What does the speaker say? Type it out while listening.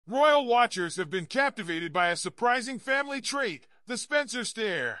Royal watchers have been captivated by a surprising family trait, the Spencer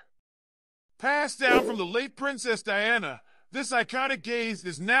stare. Passed down from the late Princess Diana, this iconic gaze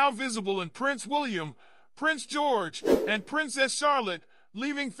is now visible in Prince William, Prince George, and Princess Charlotte,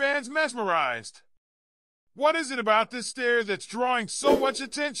 leaving fans mesmerized. What is it about this stare that's drawing so much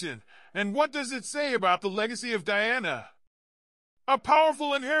attention, and what does it say about the legacy of Diana? A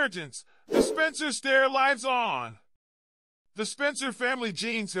powerful inheritance, the Spencer stare lives on. The Spencer family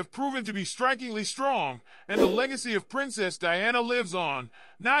genes have proven to be strikingly strong, and the legacy of Princess Diana lives on,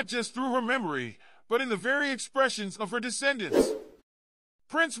 not just through her memory, but in the very expressions of her descendants.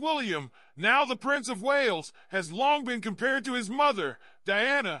 Prince William, now the Prince of Wales, has long been compared to his mother,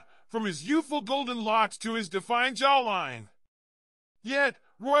 Diana, from his youthful golden locks to his defined jawline. Yet,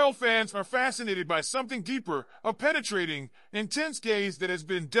 royal fans are fascinated by something deeper, a penetrating, intense gaze that has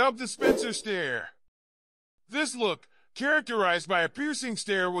been dubbed the Spencer stare. This look, characterized by a piercing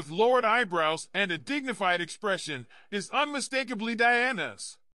stare with lowered eyebrows and a dignified expression, is unmistakably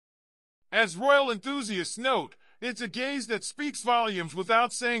Diana's. As royal enthusiasts note, it's a gaze that speaks volumes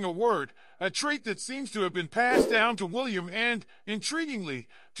without saying a word, a trait that seems to have been passed down to William and, intriguingly,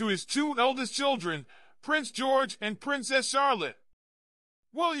 to his two eldest children, Prince George and Princess Charlotte.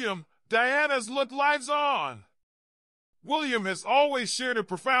 William, Diana's look lives on. William has always shared a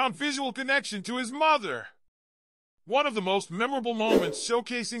profound visual connection to his mother. One of the most memorable moments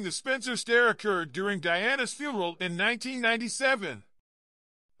showcasing the Spencer stare occurred during Diana's funeral in 1997.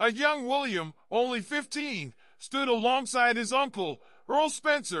 A young William, only 15, stood alongside his uncle, Earl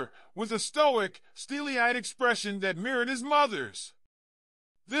Spencer, with a stoic, steely-eyed expression that mirrored his mother's.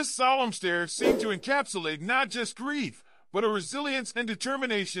 This solemn stare seemed to encapsulate not just grief, but a resilience and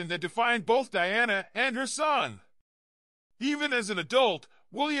determination that defined both Diana and her son. Even as an adult,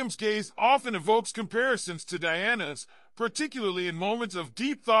 William's gaze often evokes comparisons to Diana's, particularly in moments of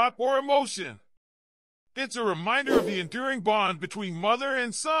deep thought or emotion. It's a reminder of the enduring bond between mother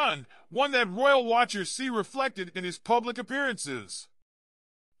and son, one that royal watchers see reflected in his public appearances.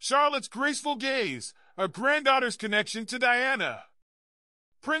 Charlotte's graceful gaze, a granddaughter's connection to Diana.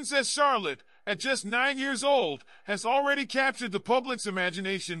 Princess Charlotte, at just 9 years old, has already captured the public's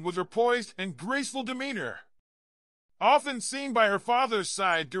imagination with her poised and graceful demeanor. Often seen by her father's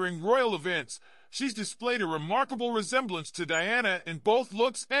side during royal events, she's displayed a remarkable resemblance to Diana in both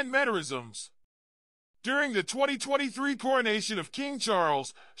looks and mannerisms. During the 2023 coronation of King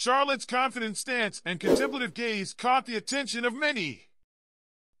Charles, Charlotte's confident stance and contemplative gaze caught the attention of many.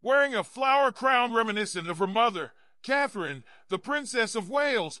 Wearing a flower crown reminiscent of her mother, Catherine, the Princess of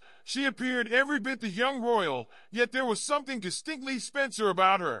Wales, she appeared every bit the young royal, yet there was something distinctly Spencer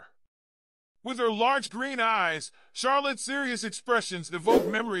about her. With her large green eyes, Charlotte's serious expressions evoke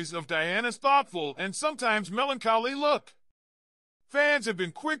memories of Diana's thoughtful and sometimes melancholy look. Fans have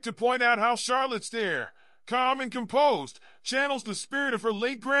been quick to point out how Charlotte's stare, calm and composed, channels the spirit of her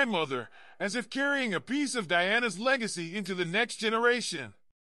late grandmother, as if carrying a piece of Diana's legacy into the next generation.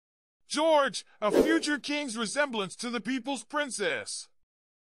 George, a future king's resemblance to the people's princess.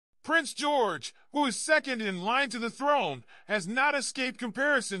 Prince George, who is second in line to the throne, has not escaped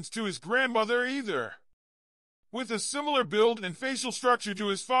comparisons to his grandmother either. With a similar build and facial structure to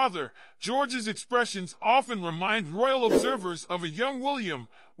his father, George's expressions often remind royal observers of a young William,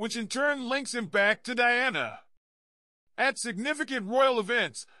 which in turn links him back to Diana. At significant royal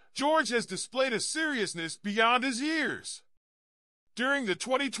events, George has displayed a seriousness beyond his years. During the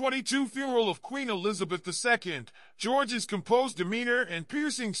 2022 funeral of Queen Elizabeth II, George's composed demeanor and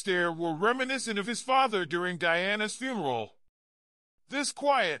piercing stare were reminiscent of his father during Diana's funeral. This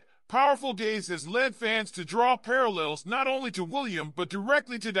quiet, powerful gaze has led fans to draw parallels not only to William but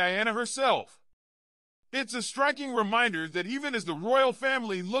directly to Diana herself. It's a striking reminder that even as the royal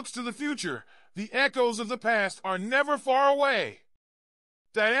family looks to the future, the echoes of the past are never far away.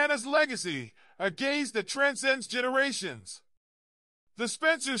 Diana's legacy, a gaze that transcends generations. The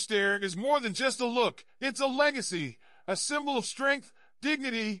Spencer stare is more than just a look, it's a legacy, a symbol of strength,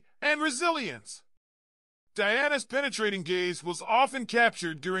 dignity, and resilience. Diana's penetrating gaze was often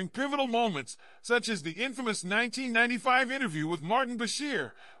captured during pivotal moments, such as the infamous 1995 interview with Martin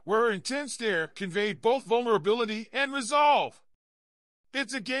Bashir, where her intense stare conveyed both vulnerability and resolve.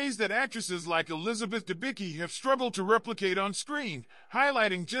 It's a gaze that actresses like Elizabeth Debicki have struggled to replicate on screen,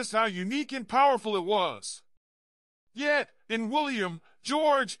 highlighting just how unique and powerful it was. Yet, in William,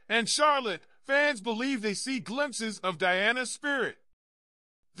 George, and Charlotte, fans believe they see glimpses of Diana's spirit.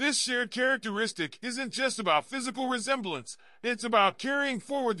 This shared characteristic isn't just about physical resemblance, it's about carrying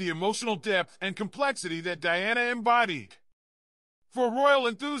forward the emotional depth and complexity that Diana embodied. For royal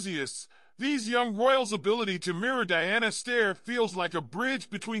enthusiasts, These young royals' ability to mirror Diana's stare feels like a bridge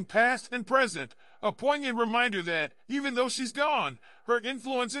between past and present, a poignant reminder that, even though she's gone, her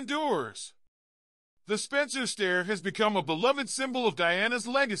influence endures. The Spencer stare has become a beloved symbol of Diana's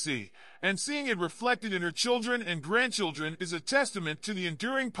legacy, and seeing it reflected in her children and grandchildren is a testament to the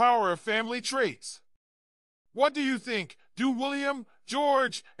enduring power of family traits. What do you think? Do William,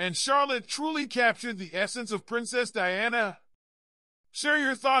 George, and Charlotte truly capture the essence of Princess Diana? Share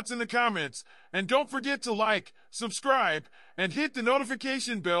your thoughts in the comments, and don't forget to like, subscribe, and hit the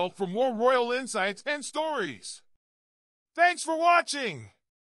notification bell for more royal insights and stories. Thanks for watching!